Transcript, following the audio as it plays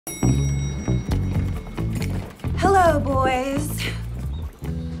Hello, boys.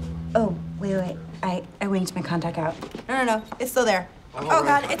 Oh, wait. I winked my contact out. No. It's still there. Oh,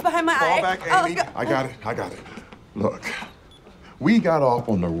 God, it's behind my eye. Fall back, Amy. Oh, I got it. Look, we got off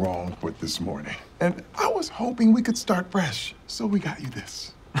on the wrong foot this morning, and I was hoping we could start fresh, so we got you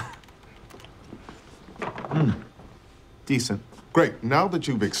this. Decent. Great. Now that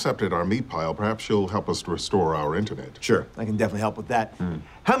you've accepted our meat pile, perhaps you'll help us to restore our internet. Sure, I can definitely help with that.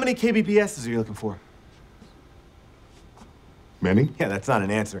 How many kbps's are you looking for? Many? Yeah, that's not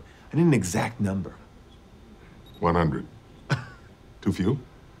an answer. I need an exact number. 100. Too few?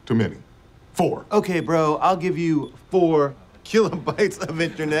 Too many? 4. Okay, bro, I'll give you 4 kilobytes of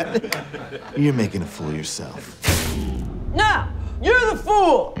internet. You're making a fool of yourself. No, you're the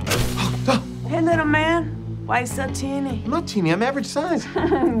fool. Hey, little man. Why you so teeny? I'm not teeny, I'm average size.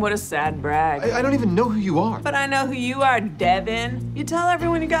 What a sad brag. I don't even know who you are. But I know who you are, Devin. You tell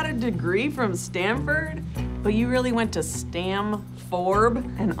everyone you got a degree from Stanford, but you really went to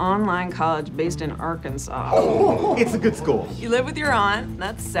Stamforb, an online college based in Arkansas. Oh, it's a good school. You live with your aunt,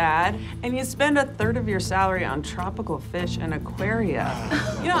 that's sad, and you spend a third of your salary on tropical fish and aquaria.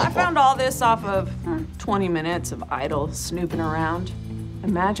 You know, I found all this off of 20 minutes of idle snooping around.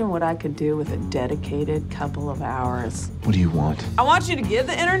 Imagine what I could do with a dedicated couple of hours. What do you want? I want you to give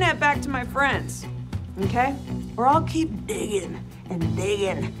the internet back to my friends, okay? Or I'll keep digging and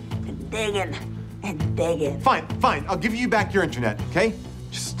digging and digging and digging. Fine. I'll give you back your internet, okay?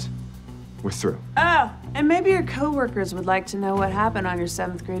 We're through. Oh, and maybe your coworkers would like to know what happened on your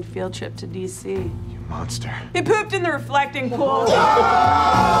 7th grade field trip to DC. You monster. He pooped in the reflecting pool.